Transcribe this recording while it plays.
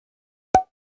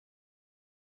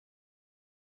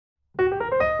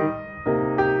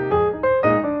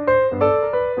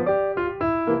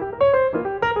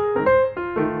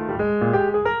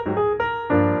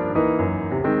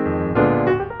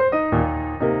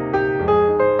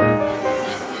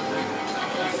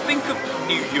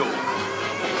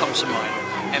comes to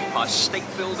mind? Empire State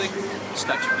Building,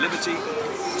 Statue of Liberty,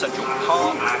 Central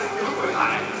Park,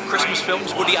 Christmas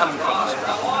films, Woody Allen films.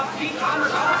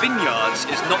 Vineyards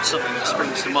is not something that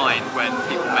springs to mind when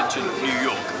people mention New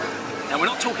York. Now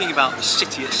we're not talking about the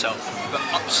city itself, but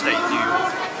upstate New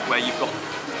York, where you've got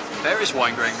various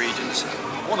wine growing regions,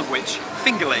 one of which,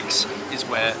 Finger Lakes, is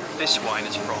where this wine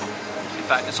is from. In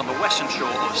fact, it's on the western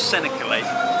shore of Seneca Lake,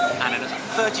 and it is a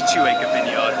 32-acre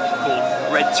vineyard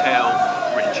called Redtail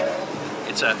Ridge.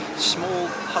 It's a small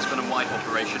husband and wife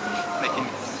operation, making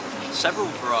several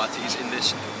varieties in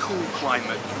this cool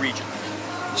climate region.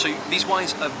 So these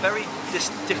wines are very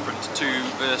different to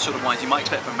the sort of wines you might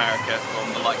expect from America,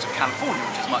 from the likes of California,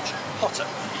 which is much hotter.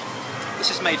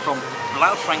 This is made from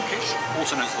Blaufränkisch,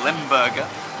 also known as Lemberger,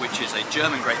 which is a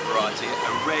German grape variety,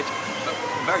 a red, but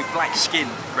very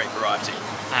black-skinned grape variety,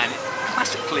 and it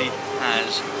classically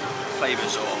has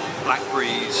flavours of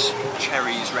blackberries,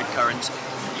 cherries, red currants.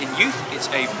 In youth, it's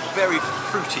a very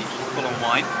fruity, full-on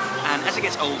wine, and as it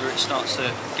gets older, it starts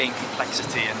to gain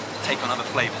complexity and take on other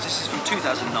flavours. This is from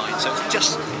 2009, so it's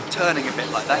just turning a bit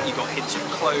like that. You've got hints of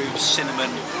cloves, cinnamon,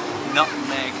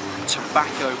 nutmeg,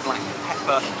 tobacco, black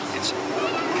pepper. It's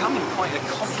becoming quite a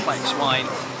complex wine.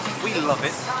 We love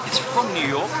it. It's from New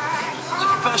York. It's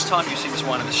the first time you've seen this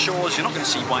wine on the shores. You're not going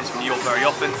to see wines from New York very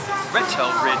often.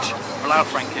 Redtail Ridge,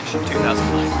 Blaufränkisch,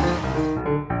 2009.